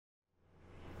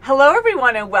Hello,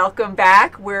 everyone, and welcome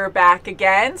back. We're back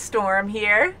again. Storm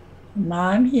here.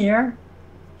 I'm here.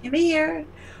 Give me here.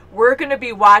 We're going to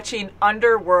be watching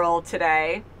Underworld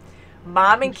today.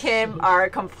 Mom and Kim Sheesh. are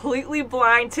completely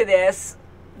blind to this.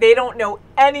 They don't know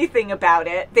anything about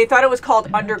it. They thought it was called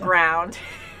Underground.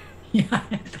 Yeah,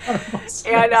 I thought it was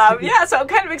And supposed to be. yeah, so I'm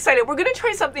kind of excited. We're going to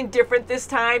try something different this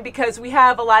time because we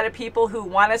have a lot of people who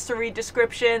want us to read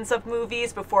descriptions of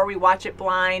movies before we watch it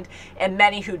blind, and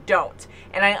many who don't.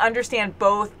 And I understand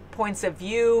both points of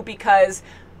view because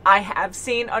I have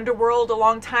seen Underworld a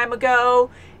long time ago,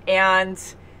 and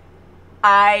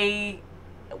I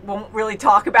won't really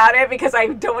talk about it because I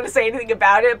don't want to say anything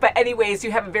about it. But anyways,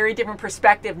 you have a very different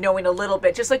perspective knowing a little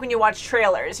bit, just like when you watch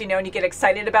trailers, you know, and you get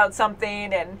excited about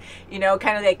something and, you know,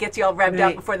 kind of that gets you all revved up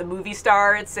Right. before the movie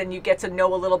starts and you get to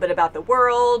know a little bit about the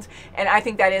world. And I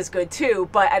think that is good too.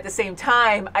 But at the same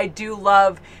time, I do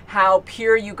love how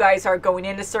pure you guys are going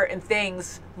into certain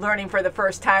things, learning for the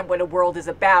first time what a world is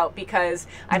about, because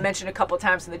I mentioned a couple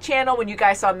times in the channel when you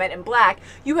guys saw Men in Black,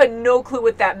 you had no clue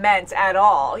what that meant at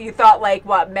all. You thought like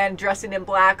what, men dressing in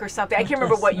black or something. I can't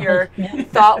remember what your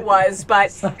thought was,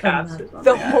 but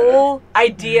the whole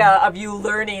idea of you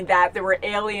learning that there were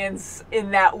aliens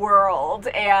in that world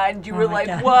and you Oh were my like,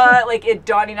 God. what? Like it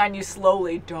dawning on you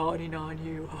slowly, dawning on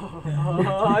you.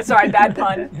 Sorry, bad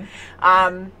pun.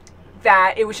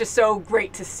 That it was just so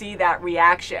great to see that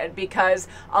reaction, because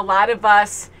a lot of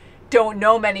us don't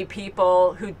know many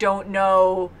people who don't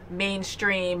know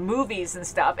mainstream movies and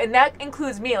stuff. And that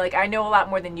includes me. Like, I know a lot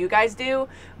more than you guys do,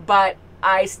 but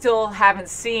I still haven't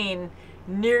seen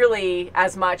nearly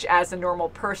as much as a normal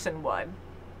person would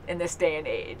in this day and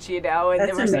age, you know? And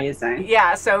That's amazing.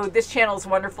 yeah, so this channel is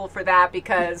wonderful for that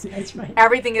because That's right.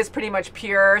 everything is pretty much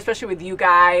pure, especially with you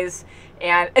guys.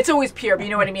 And it's always pure, but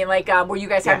you know what I mean? Like where you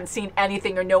guys Yeah. haven't seen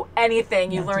anything or know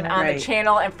anything, you That's learn right. on the Right.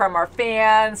 channel and from our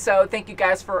fans. So thank you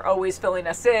guys for always filling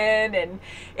us in. And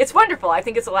it's wonderful. I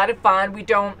think it's a lot of fun. We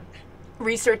don't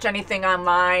research anything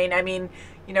online. I mean,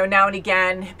 you know, now and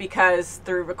again, because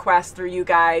through requests through you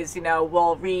guys, you know,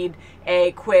 we'll read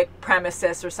a quick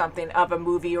premises or something of a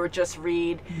movie or just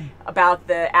read about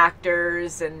the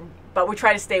actors. But we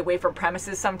try to stay away from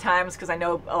premises sometimes because I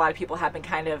know a lot of people have been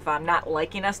kind of not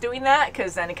liking us doing that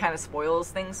because then it kind of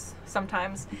spoils things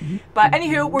sometimes. But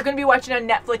anywho, we're going to be watching on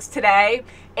Netflix today.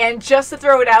 And just to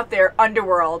throw it out there,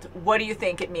 Underworld, what do you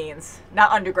think it means?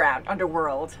 Not underground,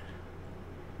 Underworld.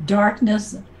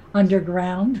 Darkness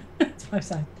underground. That's what I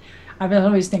said. I've been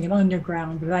always thinking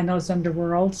underground, but I know it's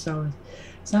underworld, so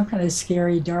some kind of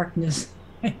scary darkness,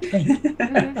 I think.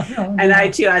 And I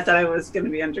too, I thought it was going to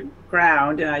be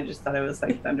underground, and I just thought it was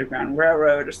like the Underground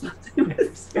Railroad or something.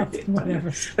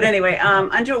 Whatever. But anyway,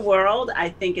 Underworld, I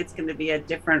think it's going to be a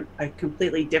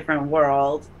completely different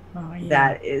world Oh, yeah.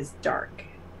 that is dark.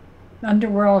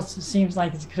 Underworld seems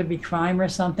like it could be crime or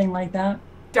something like that.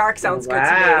 Dark sounds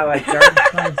Wow, good to a dark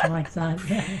Something like that.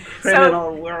 Yeah.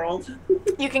 criminal world. me.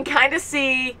 You can kind of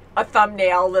see a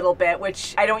thumbnail a little bit,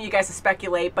 which I don't want you guys to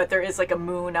speculate, but there is like a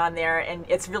moon on there and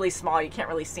it's really small. You can't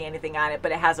really see anything on it,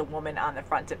 but it has a woman on the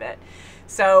front of it.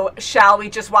 So shall we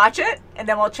just watch it and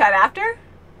then we'll chat after?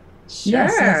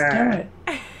 Yes, let's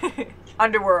do it.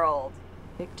 Underworld.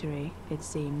 Victory, it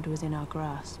seemed, was in our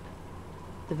grasp.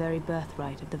 The very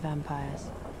birthright of the vampires.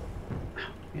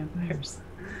 Vampires.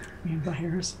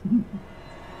 Vampires.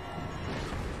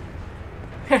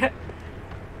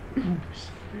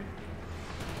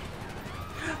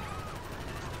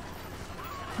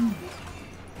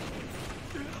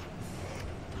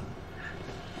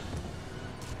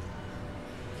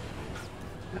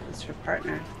 That was her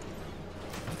partner.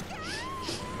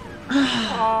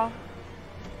 Aw.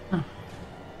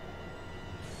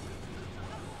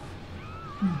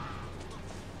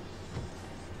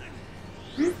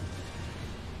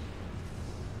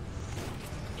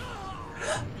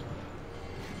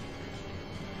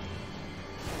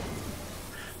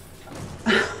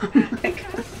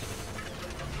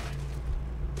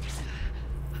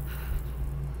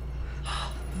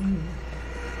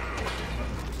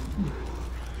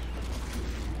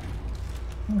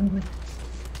 Oh my God.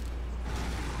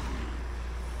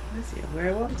 Is he a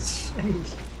werewolf?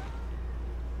 Jeez.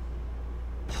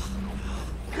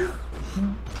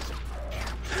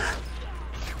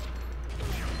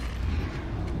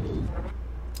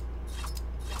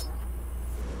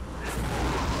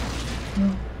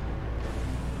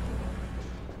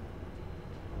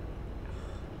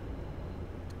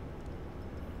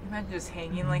 Imagine just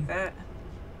hanging like that.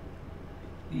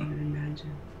 You can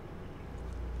imagine.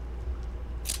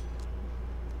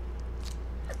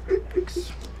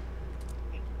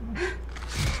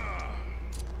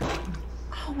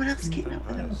 Oh, what else came out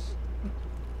with him?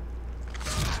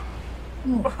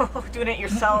 Oh, doing it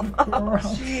yourself. Oh,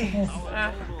 Jeez.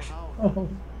 Oh.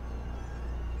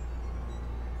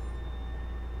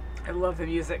 I love the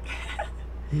music.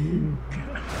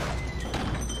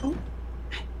 Oh,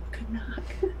 good knock.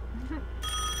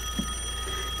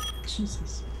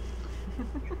 Jesus.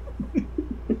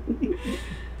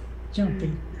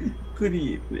 Jumping. Good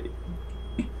evening.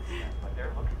 But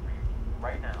they're looking for you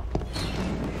right now.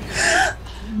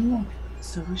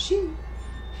 So is she.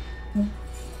 Oh,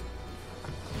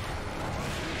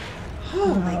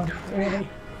 Holy crap.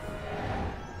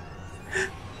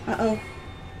 Uh-oh.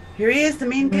 Here he is, the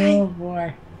main guy. oh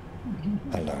boy.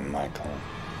 Hello, Michael.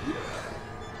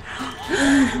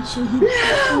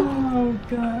 Oh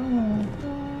God.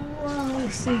 Oh,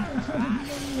 see.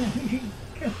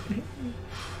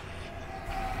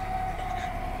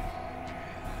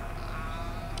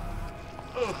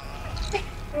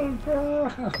 Oh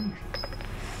God.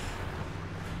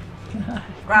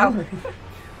 Wow.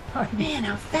 Man,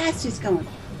 how fast he's going.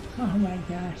 Oh my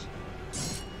gosh.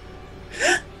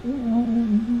 Oh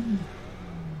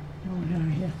no,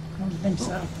 yeah. I don't think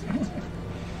so.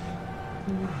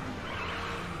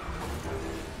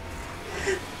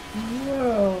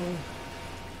 Whoa.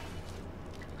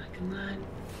 Come on.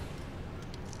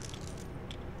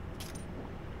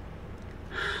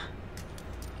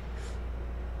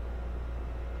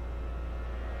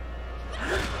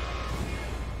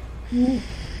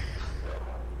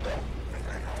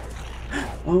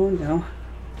 Oh no.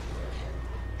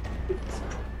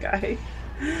 Guy.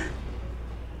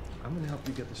 I'm gonna help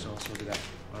you get this all sorted out,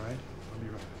 alright? I'll be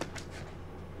right back.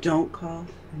 Don't call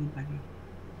anybody.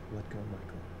 Let go,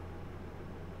 Michael.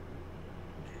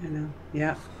 I know.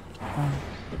 Yeah.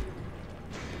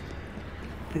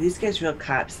 Are these guys real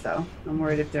cops, though? I'm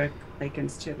worried if they're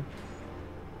lycans, too.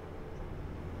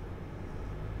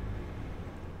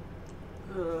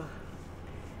 Ugh.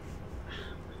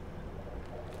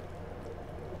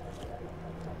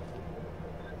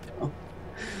 Oh.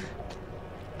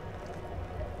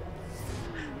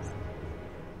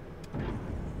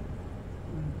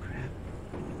 Oh, crap.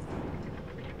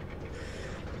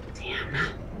 Damn.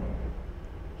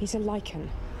 He's a lycan.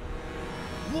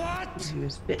 What? He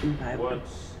was bitten by one.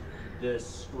 What's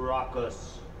this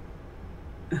ruckus?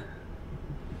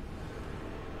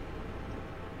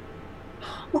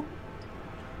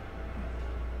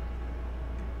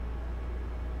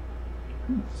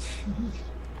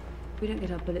 If we don't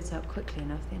get our bullets out quickly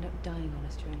enough, they end up dying on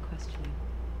us during questioning.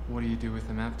 What do you do with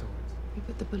them afterwards? We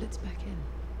put the bullets back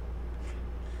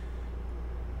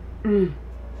in.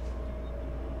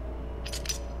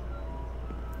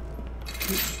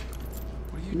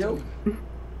 What are you Nope. doing?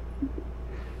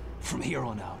 From here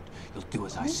on out, you'll do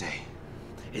as I say.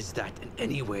 Is that in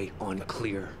any way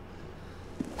unclear?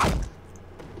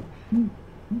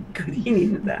 Good, he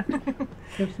needed that.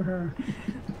 Good for her.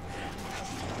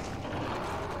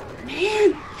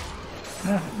 Man!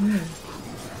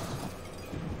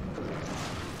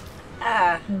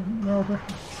 Robert.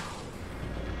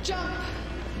 Jump!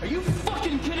 Are you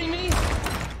fucking kidding me?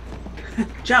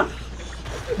 Jump!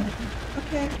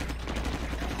 Okay.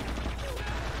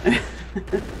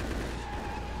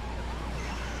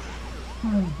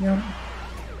 Oh, yeah.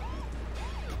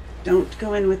 Don't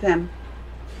go in with him.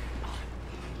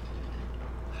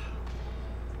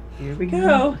 Here we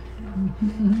go.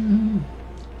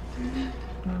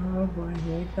 Oh boy,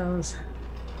 here it goes.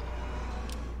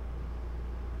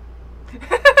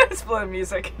 It's blowing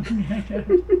music.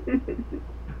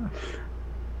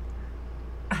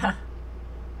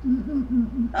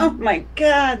 Oh my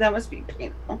god, that must be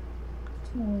painful.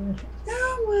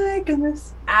 Oh my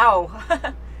goodness. Ow.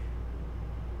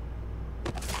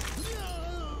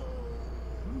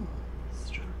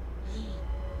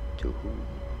 To whom?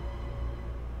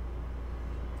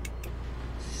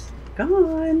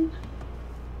 Gone.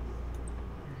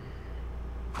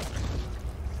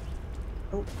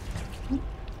 Oh.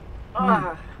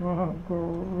 Ah, Oh,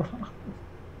 girl.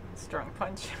 strong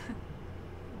punch.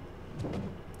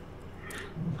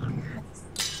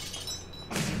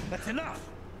 That's enough!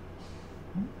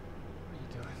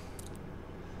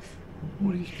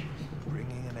 What are you doing?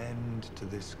 Bringing an end to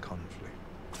this conflict.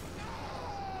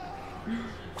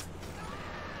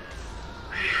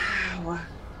 Wow.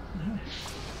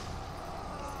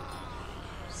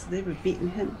 So they were beating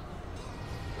him.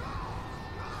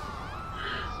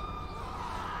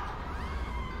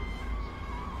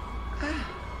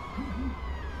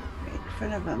 Right in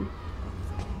front of him.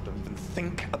 Don't even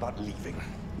think about leaving.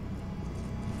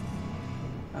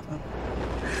 Uh-oh.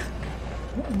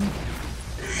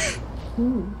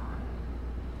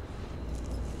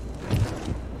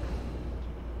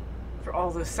 For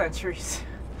all those centuries.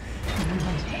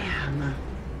 Damn.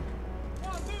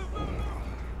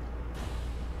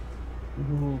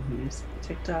 Ooh, he's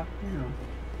ticked off now.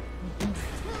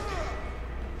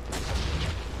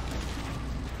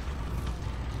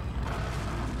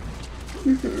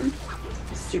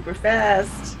 Super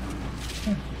fast.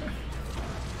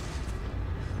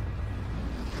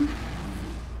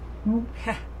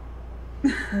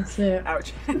 That's it.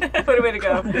 Ouch. What a way to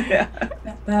go. Yeah.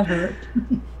 That hurt.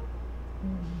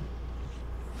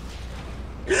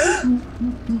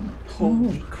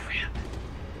 Holy crap.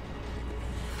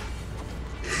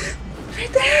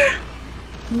 Right there.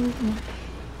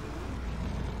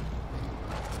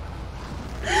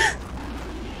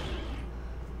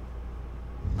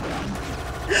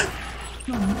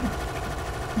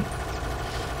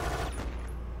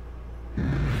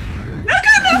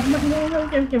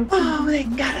 Oh, they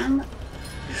got him.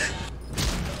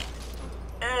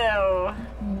 Ew.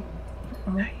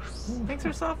 Nice. Thanks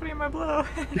for softening my blow.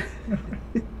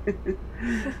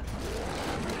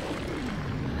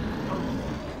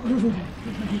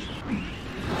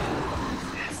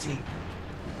 Nasty.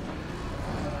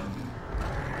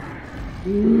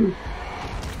 Mm.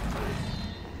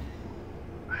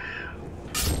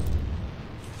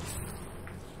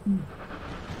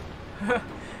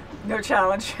 No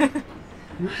challenge.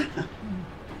 He's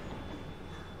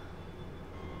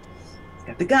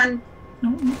got the gun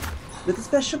with the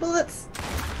special bullets.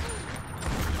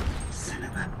 Son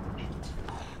of a bitch.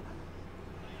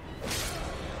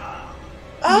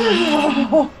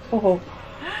 Oh!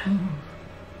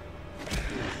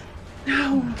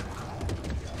 No.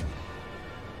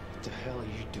 What the hell are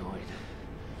you doing?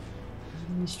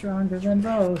 He's stronger than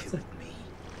both.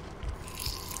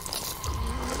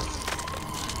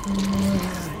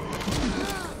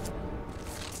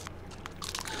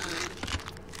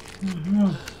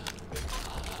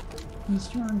 He's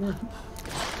stronger.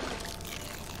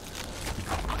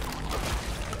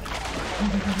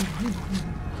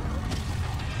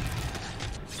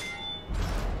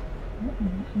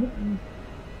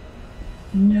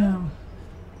 No.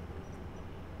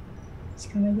 It's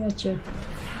gonna get you.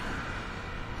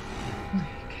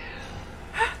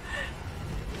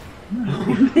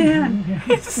 Oh man.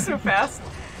 It's so fast.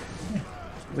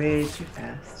 Way too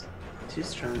fast. Too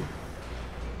strong.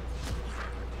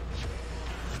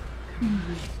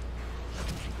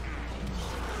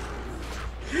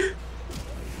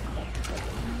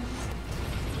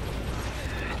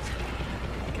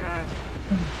 God.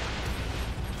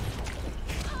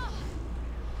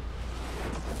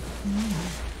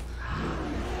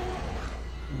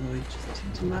 Oh, we just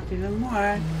tipped him up even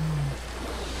more.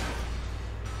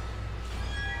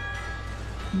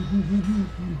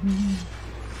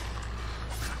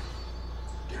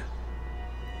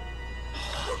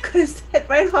 Oh, could have hit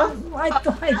right off. I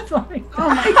thought. Oh my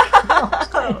god.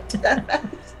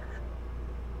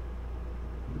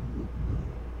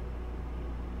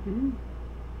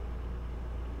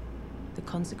 The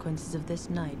consequences of this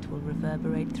night will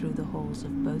reverberate through the halls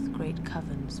of both great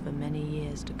covens for many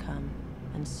years to come,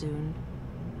 and soon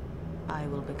I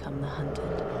will become the hunted.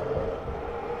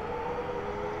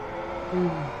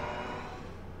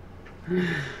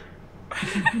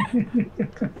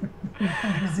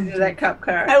 Listen to that cop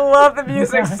car. I love the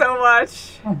music so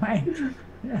much. Oh my.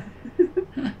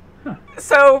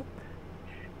 So,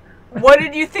 what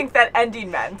did you think that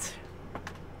ending meant?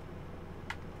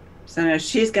 So now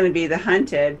she's going to be the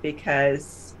hunted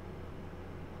because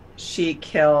she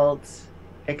killed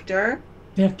Victor.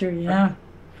 Victor, yeah.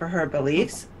 For her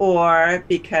beliefs, or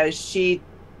because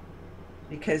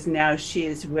now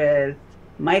she's with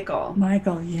Michael.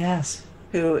 Michael, yes.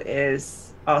 Who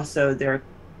is also their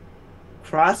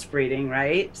crossbreeding,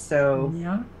 right? So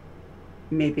yeah.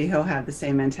 Maybe he'll have the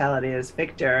same mentality as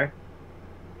Victor,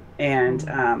 and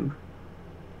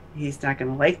he's not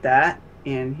going to like that,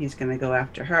 and he's going to go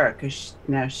after her because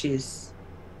now she's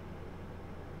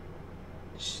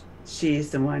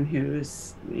the one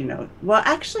who's, well,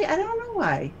 actually, I don't know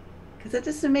why, because it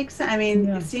doesn't make sense. I mean,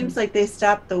 it seems like they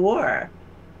stopped the war.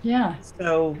 Yeah.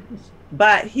 So,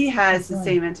 but he has the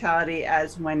same mentality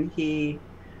as when he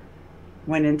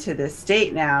went into the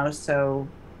state now. So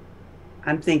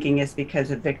I'm thinking it's because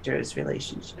of Victor's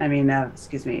relationship. I mean,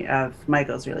 of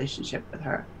Michael's relationship with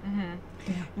her. Mm-hmm.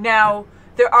 Yeah. Now,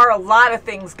 there are a lot of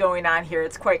things going on here.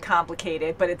 It's quite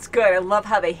complicated, but it's good. I love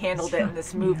how they handled it in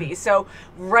this movie. Yeah. So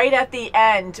right at the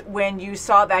end, when you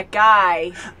saw that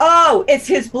guy... Oh, it's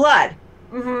his blood.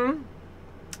 Mm-hmm.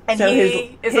 And so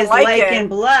he is his a lycan. Lycan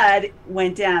blood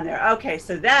went down there. Okay,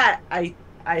 so that, I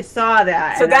saw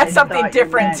that. So that's something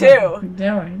different too.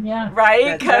 Yeah.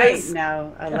 Right? That's right.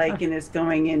 Now a lycan is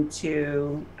going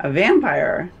into a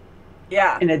vampire.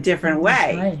 Yeah. in a different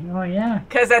way. Right. Oh, yeah.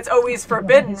 Because that's always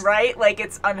forbidden, right? Like,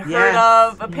 it's unheard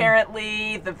Yes. of,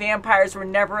 apparently. The vampires were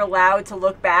never allowed to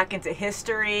look back into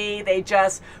history. They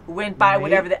just went by Right.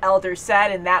 whatever the elders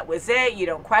said, and that was it. You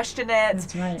don't question it.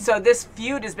 That's right. So this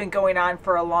feud has been going on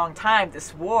for a long time,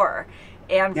 this war.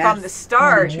 And Yes. from the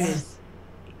start, Yes.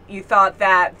 you thought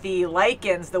that the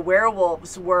lycans, the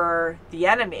werewolves, were the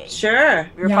enemy. Sure.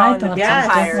 We were Yeah, I following the thought so,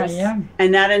 vampires. definitely, yeah.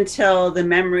 And not until the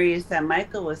memories that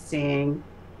Michael was seeing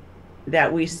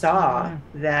that we saw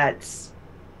that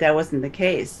wasn't the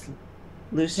case.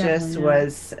 Lucius Definitely,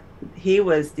 yeah.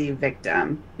 was the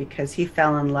victim because he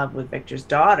fell in love with Victor's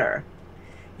daughter.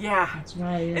 Yeah. That's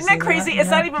right. Isn't that crazy? It's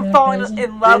Yeah, not even yeah, falling crazy.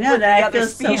 in love I know with the that. I other feel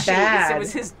so species. bad. It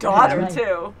was his daughter, That's right.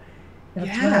 too. That's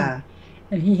Yeah. right.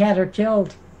 And he had her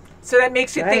killed. So that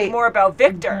makes you think Right. more about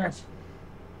Victor, Yes.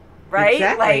 right?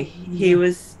 Exactly. Like, he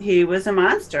was a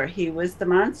monster. He was the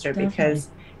monster because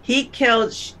he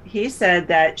said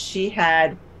that she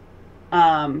had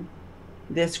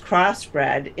this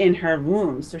crossbred in her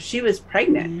womb. So she was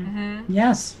pregnant. mhm,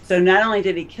 Yes. So not only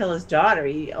did he kill his daughter,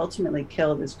 he ultimately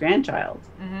killed his grandchild.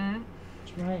 mhm.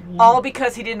 That's right. Yeah. All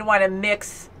because he didn't want to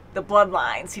mix the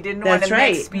bloodlines. He didn't want That's to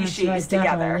right. mix species That's right,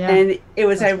 together. definitely, yeah. And it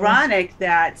was That's right. ironic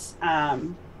that,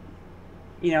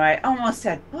 I almost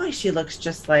said, boy, she looks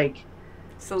just like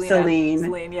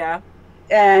Celine. Yeah.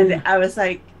 And I was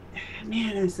like,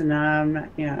 man, I said, no, I'm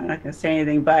not going to say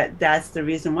anything, but that's the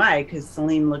reason why, because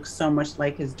Celine looks so much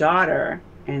like his daughter,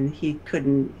 and he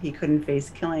couldn't face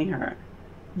killing her.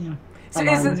 Yeah. So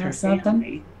along isn't with her that something?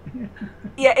 family.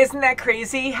 Yeah, isn't that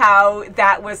crazy how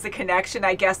that was the connection,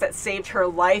 I guess, that saved her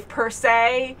life, per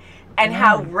se, and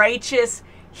how righteous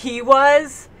he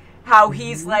was, how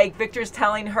he's like, Victor's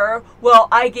telling her, well,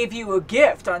 I gave you a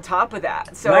gift on top of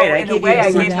that. So Right, in a way, I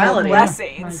gave you a immortality.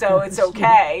 blessing. Right, So it's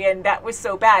okay. And that was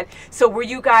so bad. So were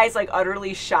you guys like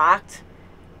utterly shocked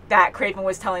that Craven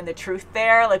was telling the truth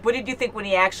there? Like, what did you think when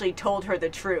he actually told her the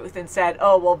truth and said,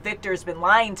 oh, well, Victor's been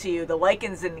lying to you. The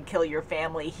lycans didn't kill your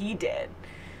family. He did.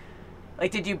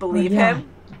 Like, did you believe him?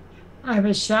 I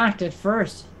was shocked at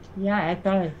first. Yeah, I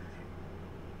thought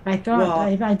Well,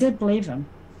 I did believe him.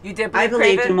 You did I believe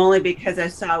believed Craven? him only because I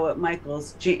saw what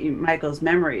Michael's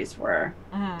memories were.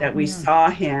 That we Yeah. saw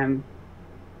him,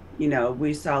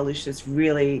 we saw Lucius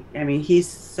really, he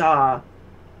saw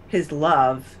his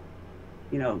love,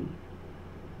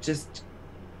 just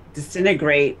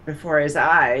disintegrate before his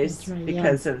eyes That's right, yeah.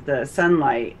 because of the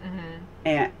sunlight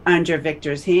and under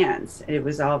Victor's hands. It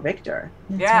was all Victor.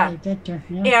 That's Yeah. right, Victor.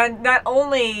 Yeah. And not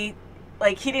only,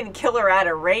 like, he didn't kill her out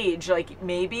of rage, like,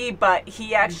 maybe, but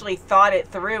he actually thought it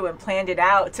through and planned it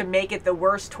out to make it the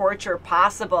worst torture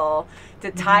possible, to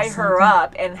tie her something.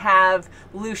 up and have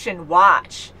Lucian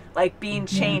watch, like, being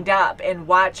chained up and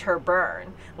watch her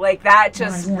burn. Like, that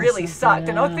just yeah, really something, sucked.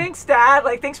 And, oh, yeah. thanks, Dad.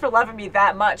 Like, thanks for loving me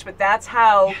that much. But that's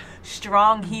how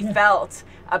strong he felt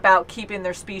about keeping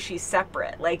their species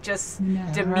separate. Like, just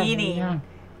Yeah, demeaning yeah.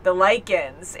 the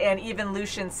lycans. And even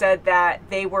Lucian said that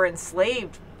they were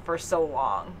enslaved for so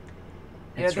long.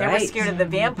 That's They were right. scared of the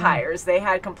vampires. They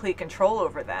had complete control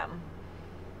over them.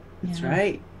 That's Yeah.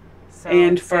 right. So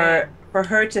And insane. for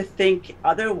her to think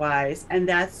otherwise, and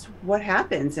that's what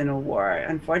happens in a war.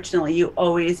 Unfortunately, you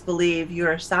always believe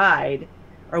your side,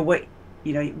 or what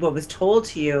was told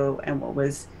to you, and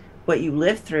what you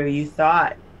lived through. You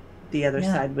thought the other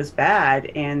side was bad,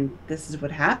 and this is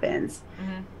what happens.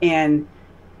 And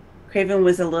Craven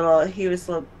was a little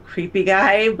creepy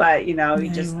guy, but he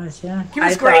just He was, yeah. He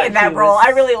was I great thought in that he role. was- I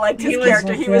really liked his he was-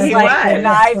 character. He was he like was.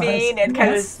 conniving and kind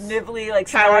of was snivelly, like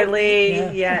cowardly,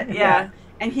 Yeah. yeah.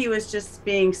 And he was just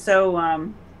being so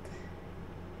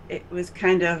it was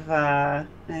kind of I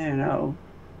don't know,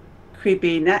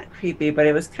 creepy, not creepy, but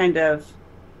it was kind of,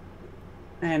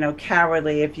 I don't know,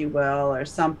 cowardly, if you will, or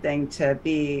something, to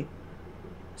be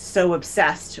so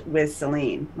obsessed with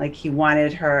Celine. Like, he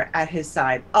wanted her at his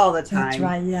side all the time. That's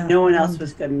right, yeah. No one else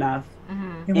was good enough.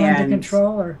 He wanted to And-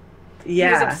 control her. Yeah.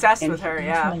 He was obsessed and with her,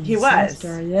 yeah. Definitely He obsessed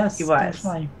was. her, yes, He was.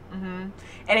 definitely.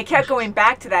 And it kept going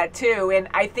back to that too. And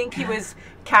I think he was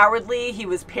cowardly. He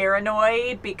was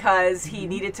paranoid because he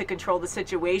needed to control the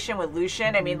situation with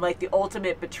Lucian. I mean, like the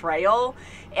ultimate betrayal.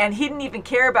 And he didn't even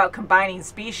care about combining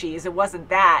species. It wasn't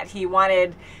that. He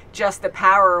wanted just the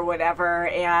power or whatever.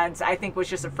 And I think was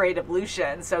just afraid of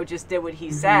Lucian. So just did what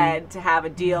he said to have a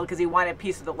deal because he wanted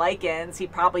peace with the lycans. He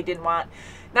probably didn't want,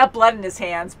 not blood in his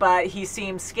hands, but he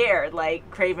seemed scared. Like,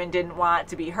 Craven didn't want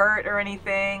to be hurt or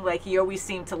anything. Like, he always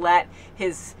seemed to let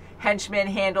his henchmen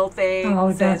handle things.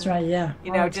 Oh, that's and, right, yeah.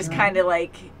 You know, That's just right. kind of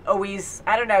like always,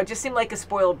 I don't know, just seemed like a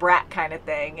spoiled brat kind of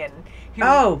thing. And He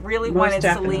Oh, really most wanted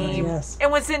definitely. Celine Yes.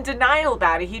 and was in denial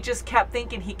about it. He just kept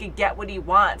thinking he could get what he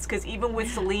wants, because even with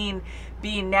Celine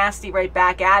being nasty right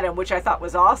back at him, which I thought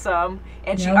was awesome,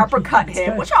 and she Yeah, uppercut that's him,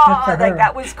 good. which Good for like her.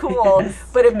 that was cool.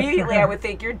 But Good for immediately I her. would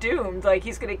think, you're doomed, like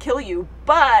he's gonna kill you.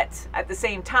 But at the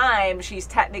same time, she's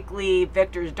technically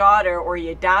Victor's daughter, or he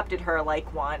adopted her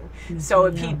like one. So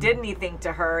if he Yeah. did anything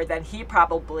to her, then he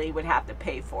probably would have to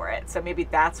pay for it. So maybe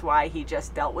that's why he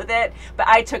just dealt with it. But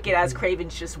I took it as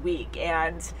Craven's just weak,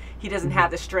 and he doesn't have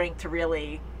the strength to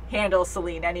really handle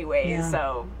Celine anyways. Yeah.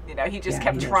 So, you know, he just Yeah,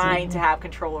 kept he trying doesn't. to have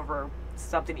control over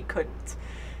something he couldn't.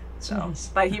 So,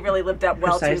 Jeez. but he really lived up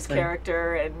well to his Precisely.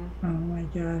 character, and Oh my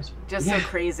gosh. just Yeah. so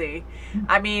crazy.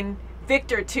 I mean,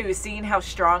 Victor too, seeing how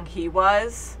strong he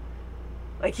was,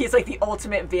 like he's like the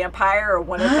ultimate vampire, or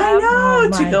one of I them. know, Oh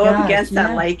to my go up God, against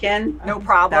that yeah. lycan. No That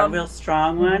problem. real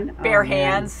strong one. Bare Oh, man.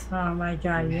 hands. Oh my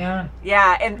God. Yeah.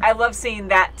 Yeah, and I love seeing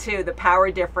that too, the power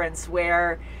difference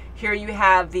where here you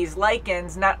have these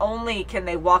lycans, not only can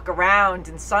they walk around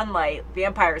in sunlight,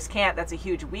 vampires can't, that's a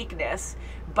huge weakness,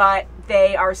 but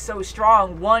they are so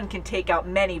strong, one can take out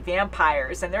many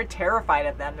vampires, and they're terrified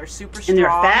of them. They're super strong. And they're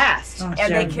fast. Oh, And sure.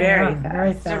 they can- very Yeah, fast.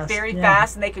 very They're fast. very yeah.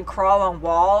 fast, and they can crawl on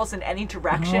walls in any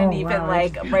direction, Oh, even wow.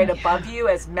 like right above you,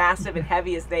 as massive and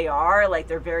heavy as they are. Like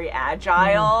they're very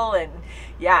agile, and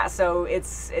yeah, so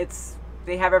it's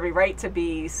they have every right to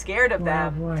be scared of Oh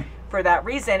them boy. for that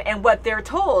reason, and what they're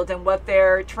told and what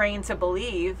they're trained to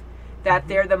believe, that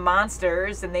they're the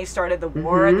monsters and they started the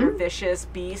war. They're vicious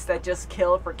beasts that just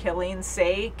kill for killing's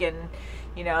sake, and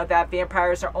you know that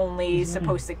vampires are only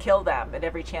supposed to kill them at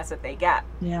every chance that they get.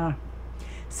 Yeah.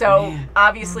 So Man.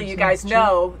 obviously you guys That's true.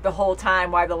 know the whole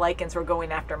time why the lycans were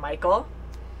going after Michael.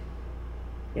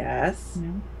 Yes. Yeah.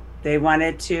 They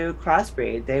wanted to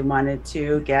crossbreed. They wanted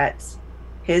to get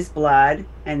his blood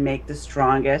and make the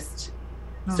strongest.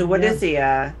 So Oh, what yeah. is he?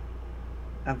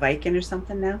 A Viking or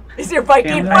something now? Is there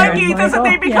Viking? Vampire. Viking, that's what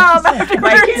they Michael, become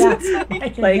yes. afterwards.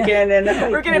 Viking, Viking and a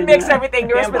We're gonna Viking, mix everything,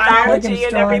 Norse vampire. mythology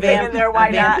and everything in there. Why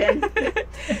A not?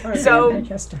 vampin. So-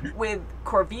 Manchester. With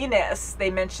Corvinus, they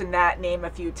mentioned that name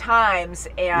a few times,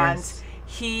 and Yes.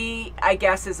 he, I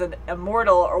guess, is an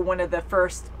immortal, or one of the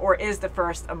first, or is the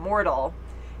first immortal,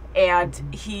 and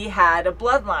he had a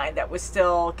bloodline that was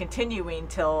still continuing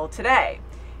till today,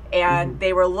 and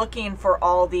they were looking for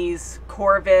all these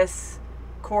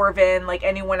Corvin, like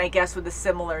anyone, I guess, with a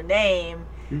similar name,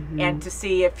 and to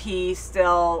see if he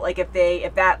still, like, if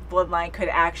that bloodline could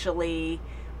actually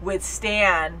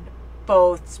withstand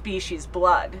both species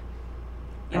blood.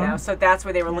 You know, so that's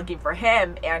where they were looking for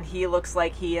him, and he looks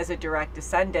like he is a direct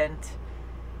descendant.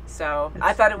 So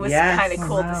I thought it was Yes. kind of Oh,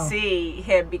 cool to wow. see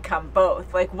him become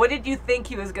both. Like, what did you think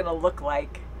he was going to look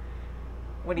like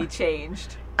when he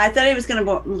changed? I thought he was going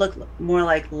to look more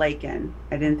like lycan.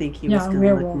 I didn't think he was Yeah, going to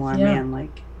look werewolf, more yeah.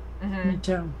 man-like. Me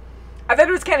too. I thought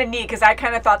it was kind of neat, because I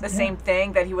kind of thought the same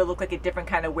thing, that he would look like a different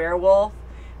kind of werewolf.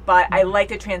 But I like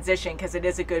the transition, because it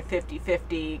is a good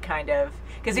 50-50 kind of.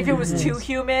 Because if it was too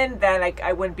human, then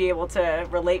I wouldn't be able to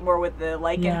relate more with the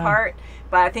lycan Yeah. part.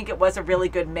 But I think it was a really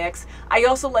good mix. I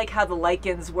also like how the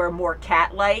lycans were more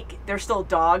cat-like. They're still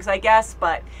dogs, I guess,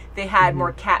 but they had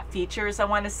more cat features, I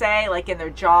want to say, like in their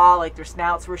jaw, like their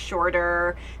snouts were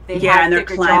shorter. They Yeah, had and they're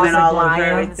thicker climbing jaws all like over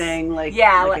lions. everything, like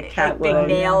Yeah, like a cat big would.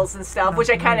 nails and stuff, which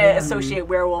I kind of Yeah. associate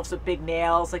werewolves with big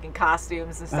nails, like in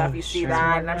costumes and stuff. Oh, You see sure.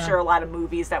 that, and I'm Yeah. sure a lot of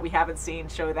movies that we haven't seen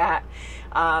show that.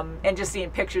 And just seeing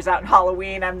pictures out in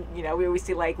Halloween, we always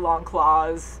see like long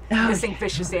claws, Oh, missing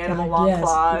vicious animal God, long yes.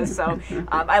 claws. So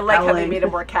I like how they Howling. made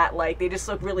them more cat-like. They just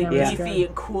look really Yeah, beefy that's good.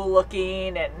 and cool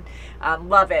looking, and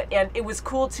love it. And it was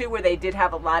cool too, where they did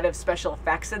have a lot of special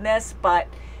effects in this, but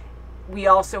we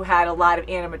also had a lot of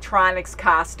animatronics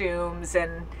costumes,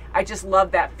 and I just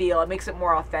love that feel. It makes it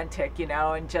more authentic,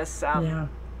 and just Yeah.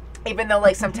 even though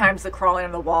like sometimes the crawling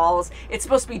on the walls, it's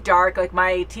supposed to be dark, like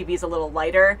my TV's a little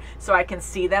lighter so I can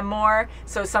see them more,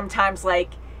 so sometimes like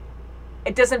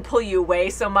it doesn't pull you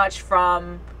away so much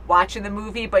from watching the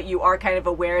movie, but you are kind of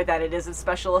aware that it is a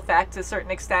special effect to a certain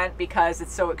extent because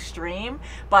it's so extreme.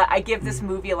 But I give this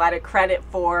movie a lot of credit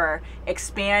for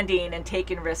expanding and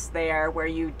taking risks there, where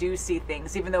you do see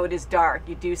things, even though it is dark,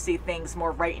 you do see things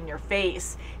more right in your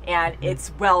face, and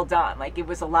it's well done. Like, it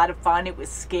was a lot of fun, it was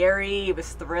scary, it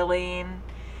was thrilling,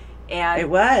 and It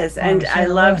was, and sure I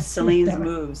loved was. Celine's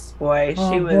moves. Boy, Oh,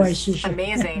 she boy, was she should.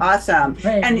 amazing. awesome.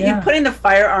 Right, And yeah. you putting the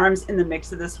firearms in the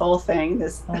mix of this whole thing,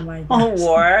 this Oh my whole gosh.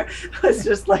 war, was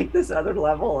just like this other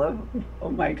level of, oh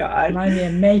my God. Remind me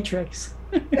of Matrix.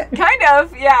 Kind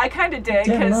of, yeah, I kind of did.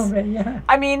 Did a little Because bit, yeah.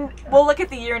 I mean, we'll look at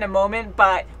the year in a moment,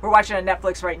 but we're watching on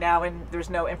Netflix right now, and there's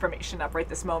no information up right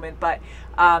this moment. But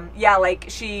yeah, like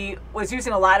she was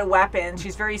using a lot of weapons.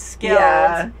 She's very skilled.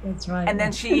 Yeah, That's right. And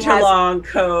then she and her has long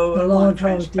coat, The a long long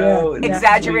trench coat, yeah. coat, and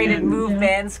exaggerated swinging.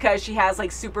 movements because she has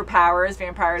like superpowers.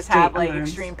 Vampires Straight have like arms.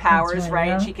 extreme powers, right,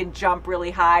 right? And yeah. she can jump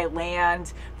really high,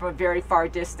 land from a very far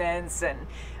distance, and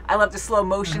I love the slow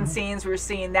motion scenes. We were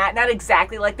seeing that, not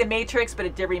exactly like the Matrix, but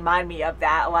it did remind me of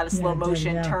that. A lot of slow Yeah, it did,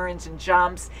 motion yeah. turns and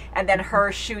jumps, and then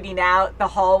her shooting out the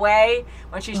hallway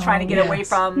when she's trying to get away yes.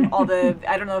 from all the.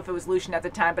 I don't know if it was Lucian at the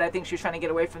time, but I think she was trying to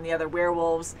get away from the other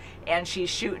werewolves, and she's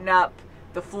shooting up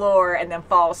the floor and then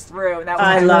falls through. And that was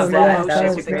I kind of love slow that. That motion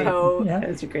was with the great. coat. Yeah. That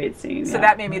was a great scene. So yeah.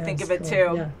 that made me Yeah, think of it's it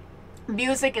cool, too. yeah.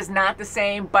 Music is not the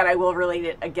same, but I will relate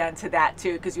it again to that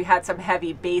too, because you had some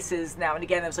heavy basses now and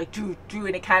again. It was like doo doo,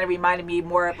 and it kind of reminded me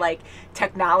more of like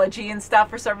technology and stuff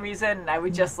for some reason. And I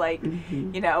would just like,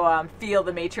 feel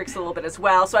the Matrix a little bit as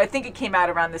well. So I think it came out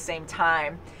around the same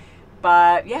time.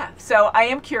 But yeah, so I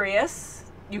am curious.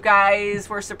 You guys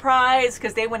were surprised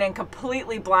because they went in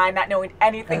completely blind, not knowing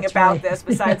anything That's about right. this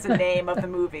besides the name of the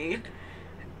movie.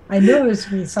 I knew it was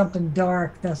going to be something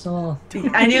dark, that's all.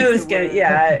 I knew it was good.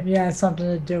 Yeah, Yeah, something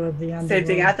to do with the underworld. same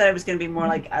thing. I thought it was going to be more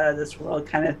like out of this world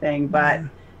kind of thing, but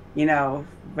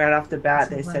right off the bat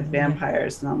they said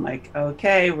vampires, and I'm like,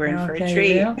 okay, we're in for a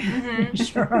treat. Yeah.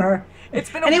 Sure. It's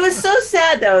been And it was so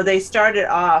sad though. They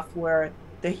started off where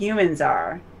the humans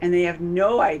are, and they have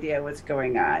no idea what's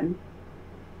going on,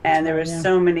 and there were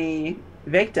so many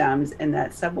victims in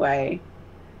that subway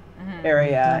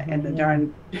area, and the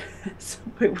darn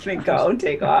subway wouldn't go and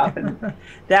take off, and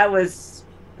that was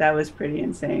pretty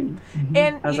insane.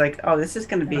 And I was like, oh, this is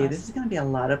going to be a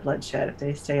lot of bloodshed if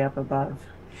they stay up above.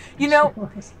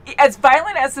 As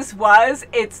violent as this was,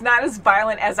 it's not as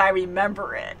violent as I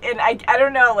remember it. And I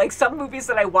don't know, like some movies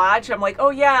that I watch, I'm like, oh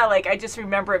yeah, like I just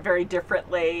remember it very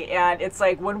differently. And it's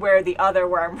like one way or the other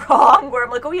where I'm wrong, where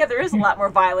I'm like, oh yeah, there is a lot more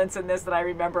violence in this than I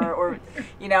remember. Or,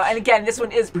 and again, this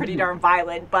one is pretty darn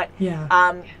violent. But,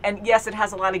 and yes, it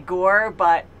has a lot of gore,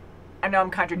 but I know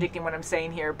I'm contradicting what I'm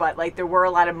saying here, but like there were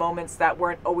a lot of moments that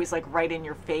weren't always like right in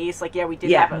your face. Like, yeah, we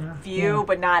did have a few,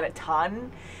 but not a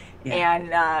ton. Yeah.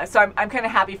 And so I'm kind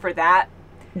of happy for that.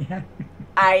 Yeah.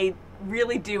 I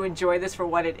really do enjoy this for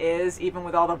what it is, even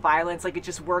with all the violence. Like, it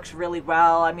just works really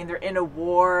well. I mean, they're in a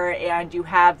war, and you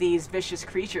have these vicious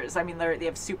creatures. I mean, they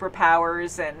have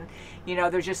superpowers, and,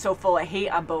 they're just so full of hate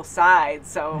on both sides.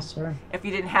 So if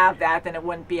you didn't have that, then it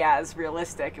wouldn't be as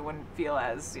realistic. It wouldn't feel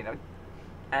as,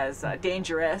 as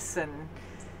dangerous. And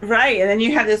right. And then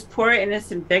you have this poor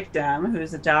innocent victim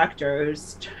who's a doctor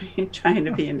who's trying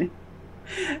to be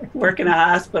work in a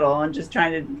hospital and just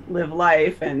trying to live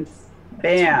life, and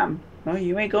bam, oh,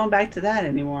 you ain't going back to that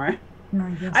anymore.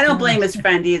 I don't blame his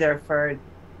friend either for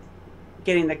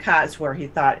getting the cops where he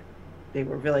thought they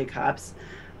were really cops,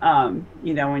 and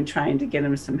trying to get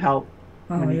him some help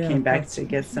when he came back to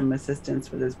get some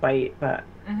assistance with his bite. But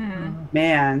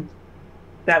man,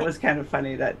 that was kind of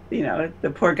funny that,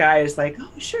 the poor guy is like,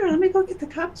 oh, sure, let me go get the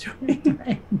cops.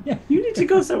 You need to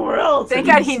go somewhere else. Thank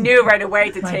God he knew right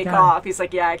away to take off. He's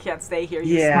like, yeah, I can't stay here.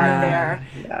 He's right there.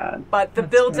 Yeah. But the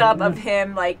build-up of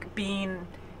him, like, being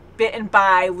bitten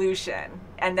by Lucian,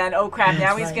 and then, oh, crap,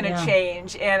 now he's going to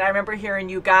change. And I remember hearing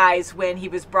you guys when he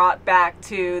was brought back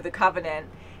to the Covenant,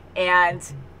 and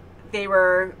they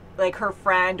were like her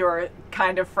friend or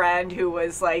kind of friend who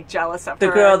was like jealous of the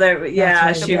her. girl that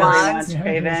she really blonde. wants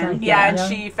Craven. And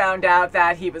she found out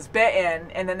that he was bitten,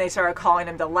 and then they started calling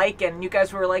him the lycan. You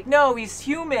guys were like, no, he's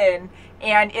human.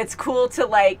 And it's cool to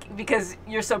like, because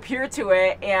you're so pure to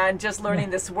it, and just learning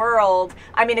this world.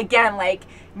 I mean, again, like,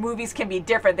 movies can be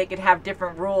different. They could have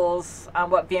different rules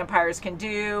on what vampires can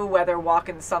do, whether walk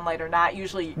in the sunlight or not.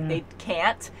 Usually they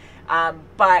can't.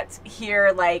 But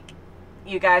here, like,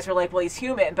 you guys were like, well, he's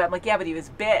human. But I'm like, yeah, but he was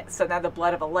bit. So now the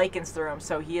blood of a lycan's through him.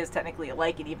 So he is technically a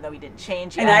lycan, even though he didn't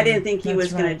change yet. And I didn't think he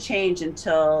was going to change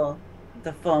until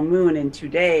the full moon in 2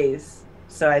 days.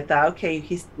 So I thought, okay,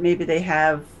 maybe they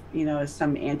have,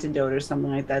 some antidote or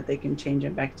something like that. They can change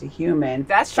him back to human.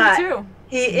 That's true, too.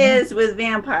 He is with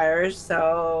vampires,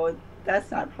 so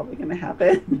that's not probably going to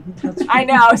happen. I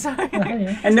know. So.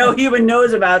 And no human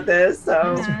knows about this,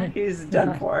 so he's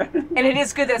done for. And it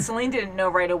is good that Celine didn't know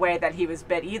right away that he was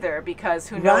bit either, because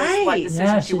who knows what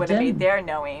decision she would have made there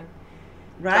knowing.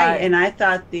 Right, and I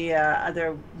thought the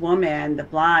other woman, the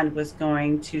blonde, was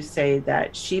going to say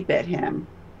that she bit him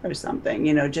or something,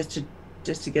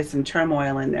 just to get some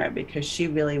turmoil in there, because she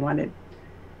really wanted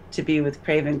to be with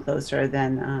Craven closer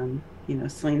than,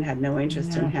 Celine had no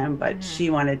interest in him, but she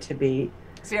wanted to be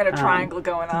So you had a triangle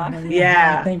going on.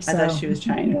 Yeah, I think so. I thought she was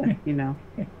trying to,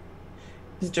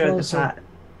 stir the pot.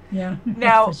 Yeah.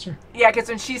 Now, for sure. yeah, because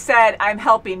when she said, "I'm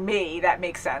helping me," that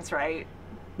makes sense, right?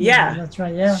 Yeah, that's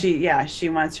right. Yeah. She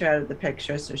wants her out of the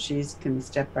picture so she can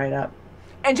step right up.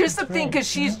 And just to think, because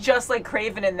she's just like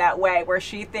Craven in that way, where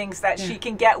she thinks that she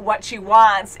can get what she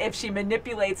wants if she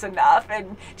manipulates enough,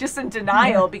 and just in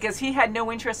denial because he had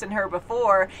no interest in her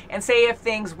before. And say if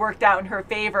things worked out in her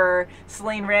favor,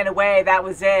 Celine ran away, that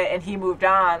was it, and he moved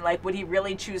on. Like, would he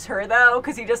really choose her though?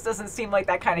 Because he just doesn't seem like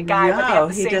that kind of guy. No, but they have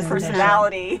the he same doesn't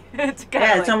personality.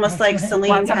 It's almost like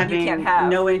Celine having have.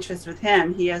 no interest with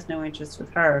him. He has no interest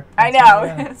with her. I know.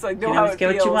 It's like, know how it get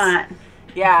feels. what you want.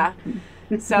 Yeah.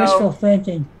 So, wishful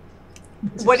thinking.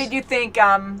 What did you think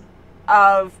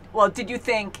did you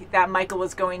think that Michael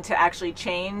was going to actually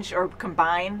change or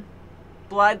combine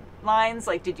bloodlines?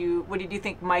 Like, what did you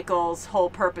think Michael's whole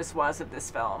purpose was of this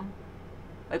film?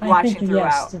 Like, watching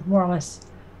throughout? Yes, more or less.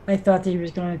 I thought that he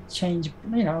was going to change,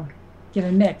 get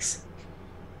a mix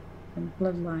in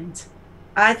bloodlines.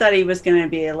 I thought he was going to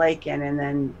be a lycan, and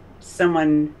then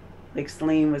someone like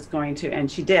Celine was going to, and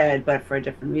she did, but for a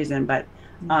different reason, but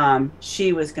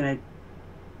she was going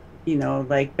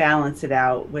to balance it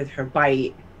out with her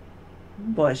bite.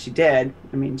 Well, she did.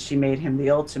 I mean, she made him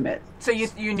the ultimate. So you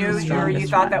knew you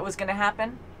thought that was going to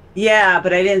happen? Yeah,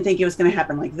 but I didn't think it was going to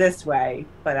happen like this way.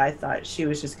 But I thought she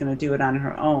was just going to do it on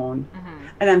her own. Mm-hmm.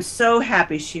 And I'm so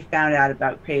happy she found out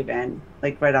about Craven,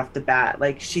 like right off the bat.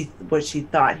 Like she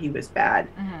thought he was bad,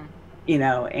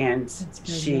 and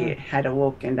she had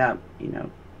awoken up,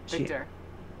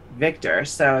 Victor.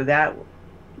 So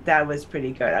that was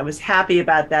pretty good. I was happy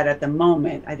about that at the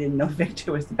moment. I didn't know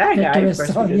Victor was the bad guy.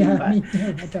 Me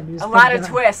too. A lot of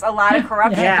twists, a lot of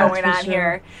corruption going on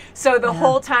here. So the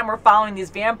whole time we're following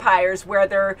these vampires where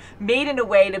they're made in a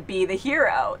way to be the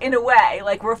hero, in a way.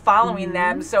 Like, we're following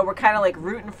them, so we're kind of like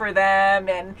rooting for them,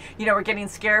 and, we're getting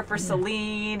scared for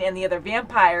Celine and the other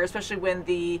vampires, especially when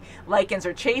the lycans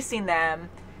are chasing them.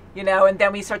 And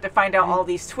then we start to find out all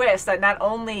these twists, that not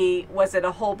only was it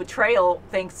a whole betrayal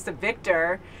thanks to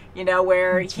Victor,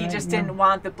 where he just didn't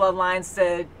want the bloodlines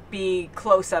to be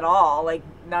close at all, like,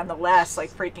 nonetheless, like,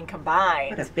 freaking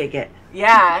combined. What a bigot.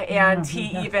 Yeah, and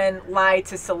he even lied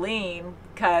to Celine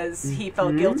because he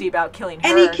felt guilty about killing her.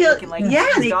 And he killed, like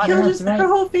and he killed her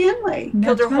whole family.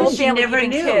 Killed her whole family, never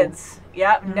even knew. kids.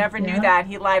 Yep, never knew that.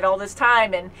 He lied all this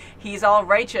time, and he's all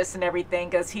righteous and everything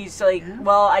because he's like,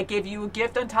 well, I gave you a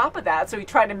gift on top of that. So he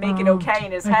tried to make it okay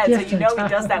in his head. So he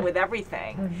does that with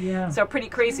everything. So pretty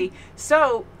crazy.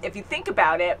 So if you think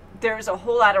about it, there's a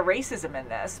whole lot of racism in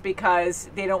this because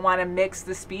they don't want to mix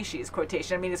the species,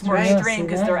 quotation. I mean, it's more extreme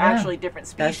because they're actually different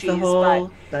species.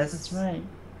 That's right.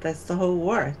 That's the whole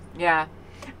war. Yeah.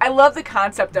 I love the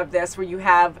concept of this where you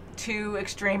have two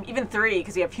extreme, even three,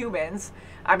 because you have humans.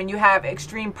 I mean, you have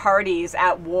extreme parties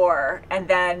at war, and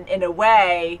then in a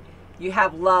way, you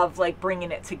have love like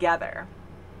bringing it together.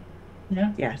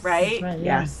 Yeah. Yes. Right?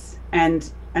 Yes. And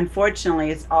unfortunately,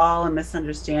 it's all a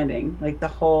misunderstanding, like the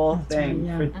whole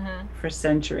thing for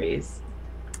centuries.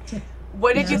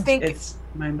 What did you think? It's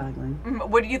mind-boggling.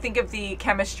 What did you think of the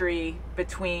chemistry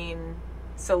between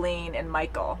Celine and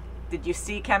Michael? Did you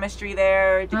see chemistry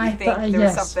there? Did you think there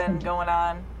was something going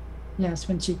on? Yes,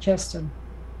 when she kissed him.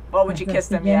 Well, when she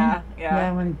kissed him, yeah.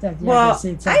 I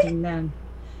see something then.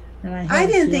 And I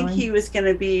didn't think he was going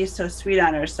to be so sweet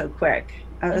on her so quick.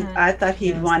 I thought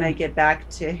he'd want to get back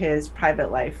to his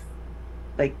private life,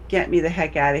 like get me the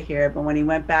heck out of here. But when he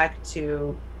went back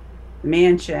to the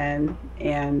mansion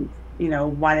and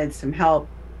wanted some help,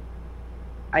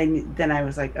 then I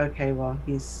was like, okay, well,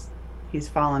 he's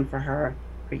fallen for her.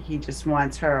 He just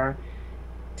wants her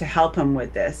to help him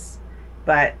with this.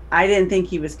 But I didn't think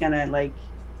he was going to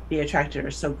be attracted to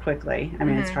her so quickly. I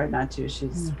mean, it's hard not to.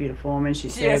 She's a beautiful woman.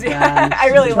 She's I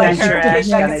really like her. I think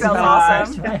that sounds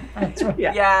awesome. That's right.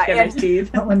 Yeah. And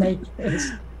teeth. When they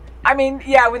kissed. I mean,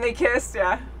 yeah, when they kissed,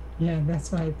 yeah. Yeah,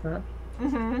 that's what I thought.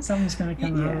 Something's going to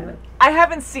come out of it. I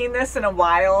haven't seen this in a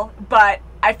while, but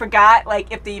I forgot,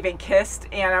 if they even kissed,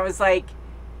 and I was like,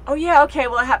 oh yeah, okay,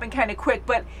 well, it happened kind of quick,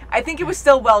 but I think it was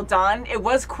still well done. It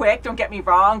was quick, don't get me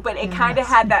wrong, but it kind of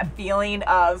had that fean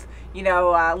of,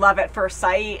 love at first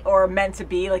sight, or meant to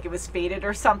be, like it was fated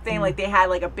or something. Like they had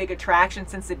a big attraction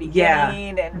since the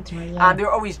beginning, and they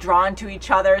were always drawn to each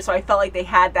other, so I felt like they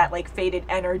had that fated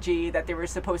energy that they were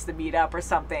supposed to meet up or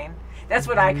something. That's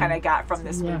what I kind of got from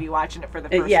this movie, watching it for the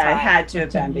first time. Yeah, it had to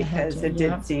have been, because it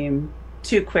did seem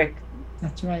too quick.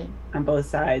 That's right. On both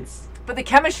sides. But the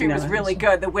chemistry was really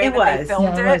good. The way that they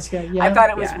filmed it, I thought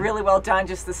it was really well done,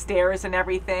 just the stares and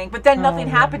everything. But then nothing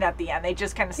happened at the end. They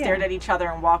just kind of stared at each other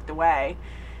and walked away.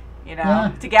 you know,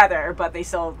 Yeah. together, but they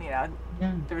still, you know,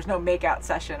 Yeah. there was no make-out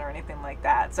session or anything like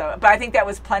that. So, but I think that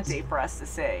was plenty for us to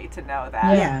see, to know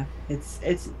that. Yeah,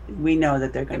 it's we know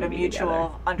that they're They going have to a be mutual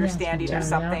together. understanding Yeah, or yeah.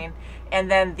 something. And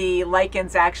then the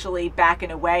lycans actually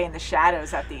backing away in the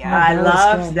shadows at the end. I that was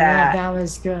loved good. that. Yeah, that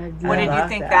was good. What I did you love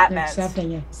think that. that meant?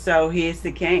 Accepting it. So he's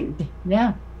the king.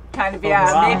 Yeah. Kind of, yeah,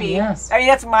 Overall. maybe. Yes. I mean,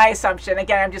 that's my assumption.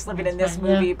 Again, I'm just living in That's this right,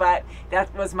 yeah. movie, but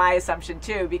that was my assumption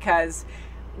too, because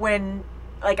when,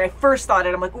 like, I first thought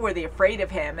it, I'm like, oh, are they afraid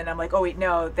of him? And I'm like, oh, wait,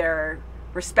 no, they're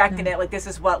respecting it. Like, this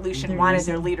is what Lucian They're wanted,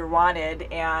 their using- leader wanted,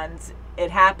 and it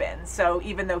happened. So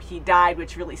even though he died,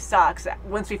 which really sucks,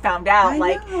 once we found out, I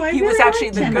like, know, I he was really actually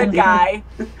liked the him. good guy.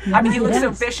 I mean, he looks so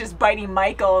Yes. vicious, biting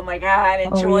Michael, and like,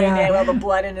 and enjoying yeah. it, with all the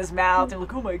blood in his mouth, and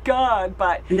like, oh my God,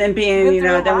 but... And then He being, went you through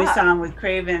know, a then we lot. saw him with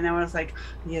Craven, and I was like,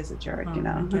 oh, he is a jerk, Oh, you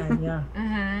know. okay, yeah.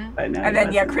 Mm-hmm. But no, And he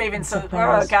then yeah, wasn't. Craven's so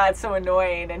Surprise. God, so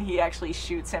annoying, and he actually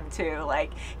shoots him too.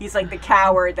 Like he's like the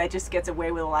coward that just gets away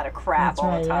with a lot of crap That's all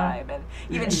right, the yeah. time, and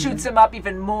even shoots him up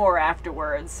even more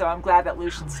afterwards. So I'm glad that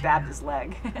Lucian stabbed his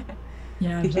leg.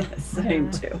 Yeah. Yes, same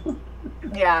too.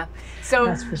 Yeah. So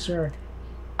That's for sure.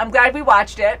 I'm glad we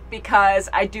watched it because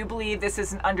I do believe this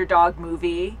is an underdog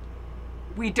movie.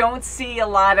 We don't see a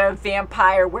lot of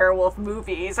vampire werewolf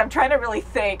movies. I'm trying to really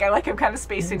think. I'm kind of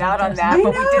spacing out on that, I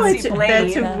but know, we did see Blade.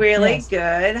 that's a really Yes.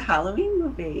 good Halloween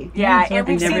movie. Yeah, Yeah, and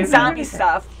we've I never seen even zombie heard of it.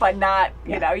 stuff, but not,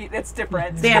 you Yeah. know, it's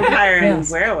different. Vampire and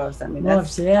Yes. werewolves, I mean,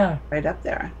 Wolves, that's yeah. right up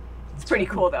there. It's pretty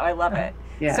cool, though. I love it.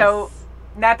 Yes. So,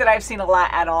 not that I've seen a lot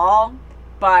at all,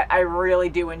 but I really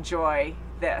do enjoy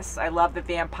this. I love the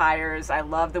vampires. I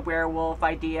love the werewolf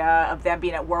idea of them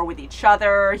being at war with each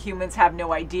other. Humans have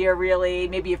no idea, really.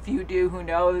 Maybe a few do. Who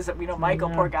knows? You know, Michael,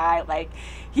 Yeah. poor guy, like,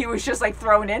 he was just, like,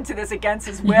 thrown into this against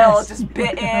his will, Yes. just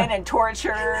bitten and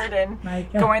tortured and My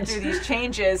going gosh. through these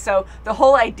changes. So the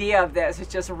whole idea of this is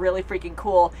just really freaking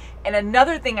cool. And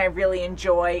another thing I really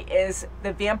enjoy is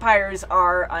the vampires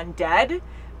are undead,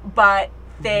 but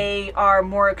they are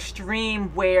more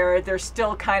extreme where they're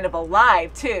still kind of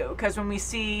alive too. Because when we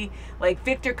see like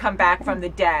Victor come back from the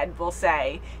dead, we'll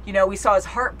say, you know, we saw his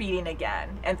heart beating again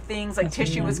and things like That's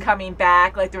tissue right. was coming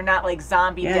back. Like they're not like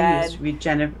zombie Yeah, dead. he's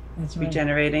That's right.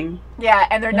 regenerating. Yeah,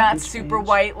 and they're Yeah. not That's super strange.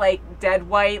 white, like dead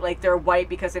white. Like they're white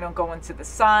because they don't go into the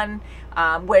sun,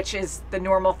 which is the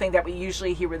normal thing that we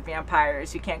usually hear with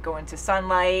vampires. You can't go into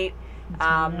sunlight.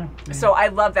 So I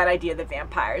love that idea of the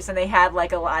vampires, and they had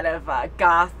like a lot of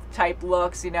goth type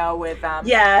looks, you know, with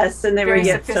Yes, and they were very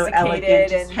yet so elegant, sophisticated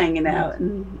just and- hanging out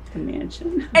in the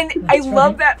mansion. And That's I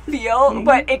love right. that feel,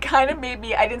 but it kind of made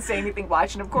me, I didn't say anything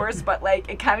watching, of course, but like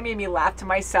it kind of made me laugh to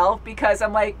myself because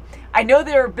I'm like, I know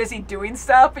they're busy doing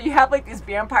stuff, but you have like these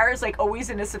vampires like always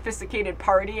in a sophisticated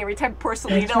party. Every time poor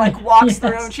Selena That's right. like walks Yes.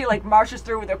 through and she like marches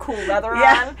through with her cool leather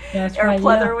Yeah. on, That's or right,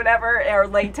 pleather yeah. or whatever, or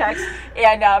latex,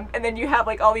 and then you have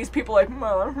like all these people like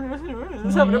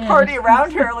just having a yeah. party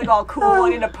around her, like all cool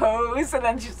and in a pose, and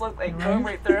then she's like going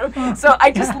right through. So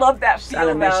I just love that Just on a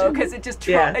feel though, mission. because it just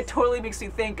Yes. it totally makes me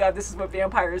think of this is what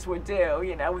vampires would do,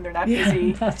 you know, when they're not Yeah.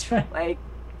 busy That's right. like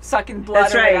sucking blood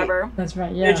That's or right. whatever. That's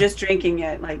right. Yeah. They're just drinking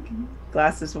it like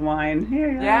glasses of wine. Here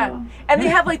you go. Yeah, and they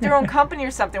have like their own company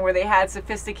or something where they had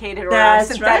sophisticated or That's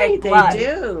synthetic right. blood. They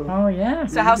do. Oh yeah.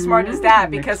 So how smart is that?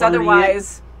 They're Because cloning it.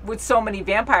 otherwise, with so many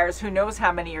vampires, who knows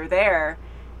how many are there?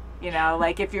 You know,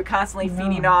 like if you're constantly No,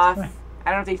 feeding that's off. right. I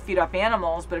don't know if they feed off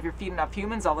animals, but if you're feeding off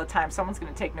humans all the time, someone's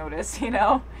going to take notice, you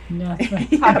know? Yeah, that's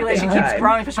right. Population big keeps time.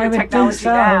 growing, especially I with would think technology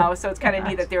so. now. So it's kind of neat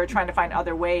Yes. that they were trying to find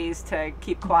other ways to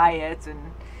keep quiet and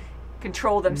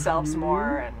control themselves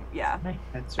more. And yeah.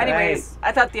 That's right. Anyways,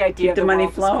 I thought the idea Keep of the the money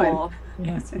world was flowing. cool.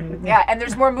 Yes, very good. Yeah, and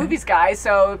there's more movies, guys.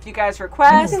 So if you guys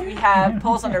request, we have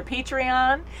polls on our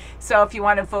Patreon. So if you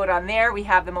want to vote on there, we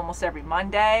have them almost every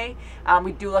Monday.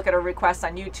 We do look at our requests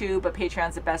on YouTube, but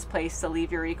Patreon's the best place to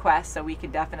leave your requests, so we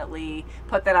can definitely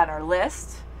put that on our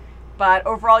list. But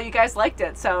overall, you guys liked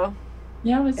it, so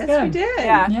Yeah, it was Yes, good. we did.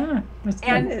 Yeah. Yeah, it was good.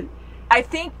 And I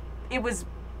think it was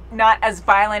not as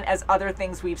violent as other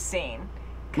things we've seen.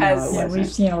 Because No, it Yeah, we've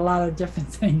wasn't. seen a lot of different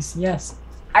things. Yes.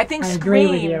 I think I agree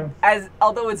with Scream, you.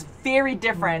 although it's very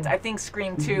different, I think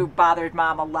Scream 2 bothered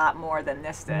Mom a lot more than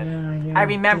this did. Yeah, I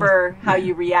remember how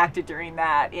you reacted during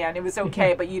that, and it was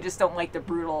okay, but you just don't like the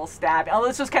brutal stabbing. Although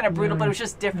this was kind of brutal, but it was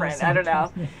just different. I don't know.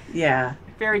 Yeah.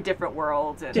 Very different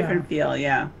world. And, Different feel.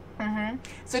 Yeah.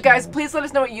 So, guys, please let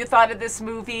us know what you thought of this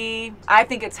movie. I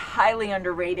think it's highly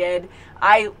underrated.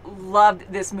 I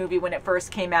loved this movie when it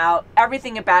first came out.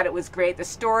 Everything about it was great. The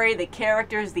story, the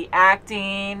characters, the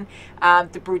acting,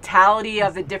 the brutality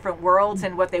of the different worlds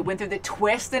and what they went through, the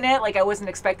twist in it. Like, I wasn't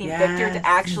expecting Victor to Yes.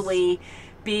 actually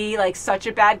be like such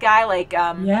a bad guy. Like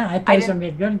yeah, I thought he was gonna be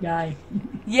a good guy.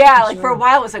 Yeah, like for a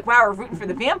while it was like, wow, we're rooting for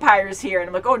the vampires here, and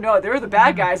I'm like, oh no, they're the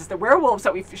bad guys. It's the werewolves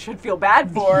that we should feel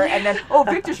bad for. And then, oh,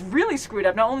 Victor's really screwed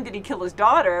up. Not only did he kill his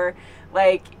daughter,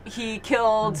 like he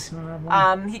killed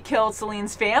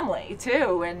Celine's family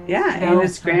too, and and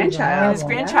his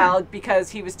grandchild, because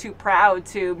he was too proud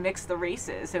to mix the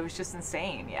races. It was just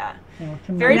insane. Yeah,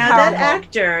 very powerful. That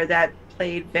actor that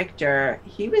played Victor,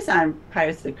 he was on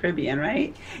Pirates of the Caribbean,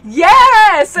 right?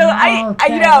 Yeah. So I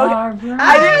didn't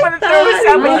want to throw this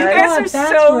out, but you guys are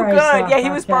so good. Yeah, he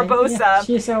was Barbosa. Yeah,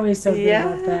 she's always so good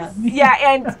at that. Yeah,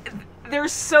 and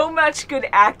there's so much good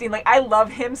acting. Like, I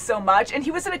love him so much. And he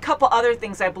was in a couple other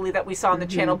things, I believe, that we saw on the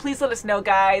channel. Please let us know,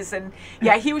 guys. And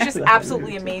yeah, he was just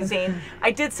absolutely amazing.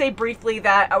 I did say briefly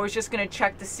that I was just going to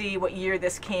check to see what year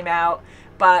this came out.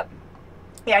 But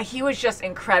yeah, he was just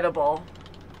incredible.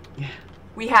 Yeah.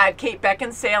 We had Kate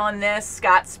Beckinsale in this,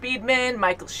 Scott Speedman,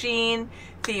 Michael Sheen,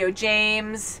 Theo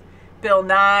James, Bill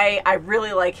Nye. I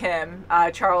really like him.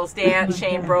 Charles Dance,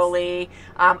 Shane Broley.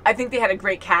 I think they had a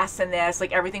great cast in this.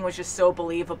 Like, everything was just so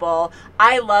believable.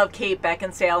 I love Kate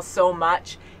Beckinsale so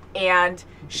much. And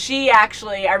she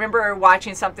actually, I remember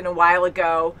watching something a while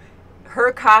ago.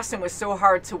 Her costume was so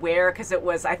hard to wear because it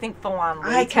was, I think, full-on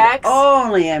latex. I can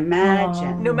only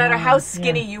imagine. No matter how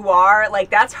skinny you are, like,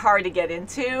 that's hard to get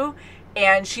into.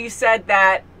 And she said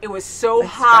that it was so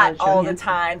hot all the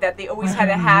time that they always had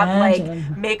to have,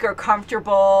 like, make her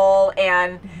comfortable,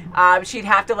 and she'd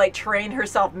have to, like, train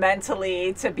herself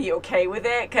mentally to be okay with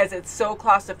it because it's so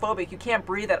claustrophobic. You can't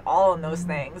breathe at all in those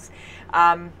things.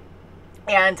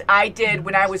 And I did,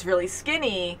 when I was really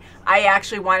skinny, I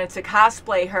actually wanted to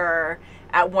cosplay her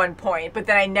at one point, but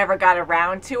then I never got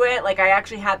around to it. Like, I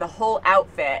actually had the whole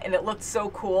outfit and it looked so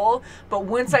cool, but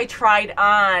once I tried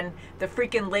on the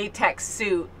freaking latex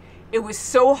suit, it was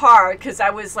so hard because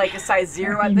I was like a size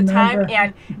 0 at the time,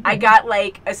 and I got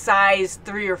like a size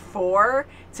 3 or 4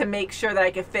 to make sure that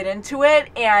I could fit into it.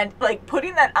 And like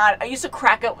putting that on, I used to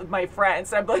crack up with my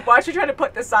friends. I'm like, why don't you try to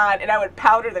put this on? And I would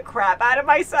powder the crap out of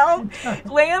myself,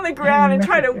 lay on the ground and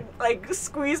try to like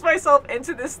squeeze myself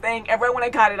into this thing. And right when I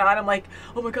got it on, I'm like,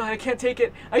 oh my God, I can't take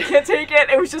it. I can't take it.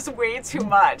 It was just way too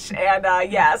much.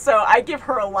 And yeah, so I give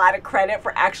her a lot of credit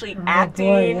for actually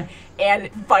acting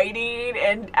and fighting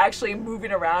and actually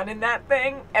moving around in that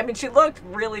thing. I mean, she looked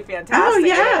really fantastic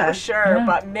in it for sure,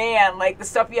 but man, like the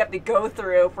stuff you have to go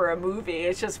through for a movie,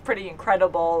 it's just pretty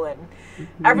incredible, and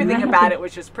everything about it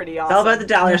was just pretty awesome. It's all about the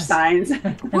dollar signs.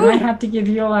 And I have to give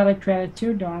you a lot of credit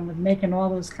too, Dawn, with making all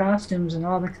those costumes and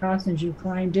all the costumes you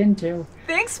climbed into.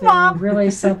 Thanks, Mom. Really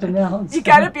something else. You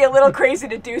gotta be a little crazy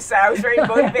to do so. I was very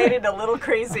motivated, a little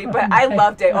crazy, but I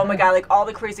loved it. Oh my God, like all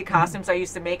the crazy costumes I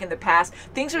used to make in the past.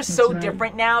 Things are so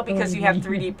different now because you have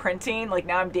 3D printing. Like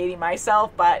now I'm dating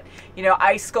myself, but you know,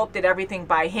 I sculpted everything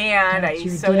by hand. I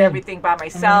sewed everything by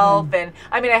myself, and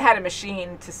I mean, I had a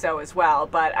machine to sew as well,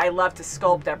 but I love to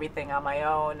sculpt everything on my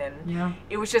own, and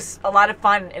it was just a lot of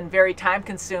fun and very time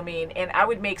consuming, and I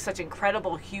would make such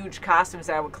incredible huge costumes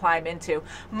that I would climb into.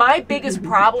 My biggest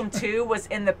problem too was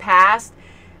in the past,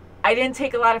 I didn't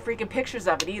take a lot of freaking pictures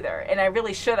of it either, and I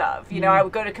really should have. You know, I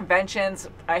would go to conventions,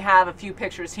 I have a few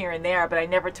pictures here and there, but I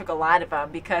never took a lot of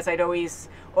them because I'd always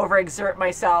overexert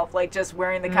myself, like just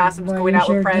wearing the costumes, going out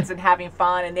with friends and having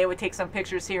fun, and they would take some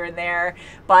pictures here and there.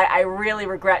 But I really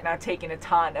regret not taking a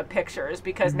ton of pictures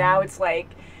because now it's like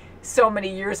so many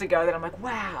years ago that I'm like,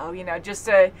 wow, you know, just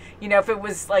to, you know, if it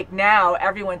was like now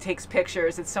everyone takes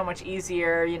pictures, it's so much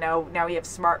easier, you know, now we have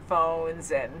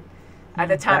smartphones, and at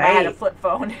the time I had a flip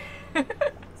phone.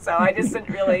 So I just didn't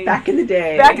really back in the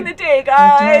day,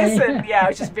 guys. And yeah, it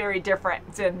was just very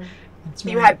different, and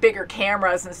you had bigger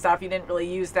cameras and stuff. You didn't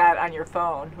really use that on your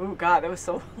phone. Oh God, that was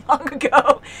so long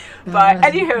ago. But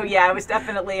anywho, yeah, it was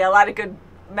definitely a lot of good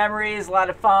memories, a lot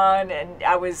of fun, and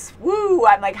I was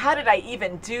I'm like, how did I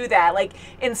even do that? Like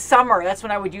in summer, that's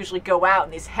when I would usually go out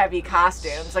in these heavy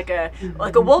costumes, like a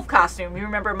wolf costume. You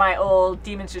remember my old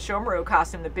Demons of Shomaru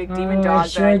costume, the big demon dog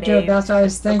that I made, that's what I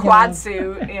was thinking, the quad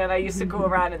suit, and I used to go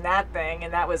around in that thing,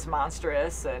 and that was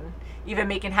monstrous. And even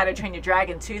making How to Train Your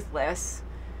Dragon toothless.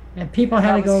 And people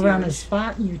had to go around and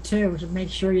spot you too to make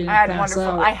sure you didn't pass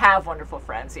out. I have wonderful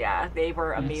friends, yeah. They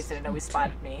were amazing and always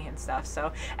spotted me and stuff.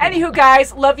 So, anywho,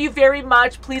 guys, love you very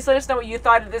much. Please let us know what you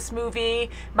thought of this movie.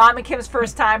 Mom and Kim's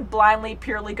first time blindly,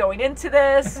 purely going into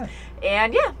this.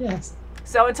 And yeah. Yes.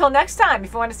 So until next time,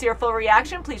 if you want to see our full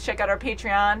reaction, please check out our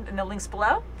Patreon in the links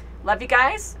below. Love you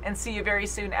guys, and see you very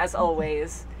soon as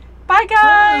always. Bye,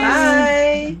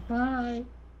 guys. Bye. Bye.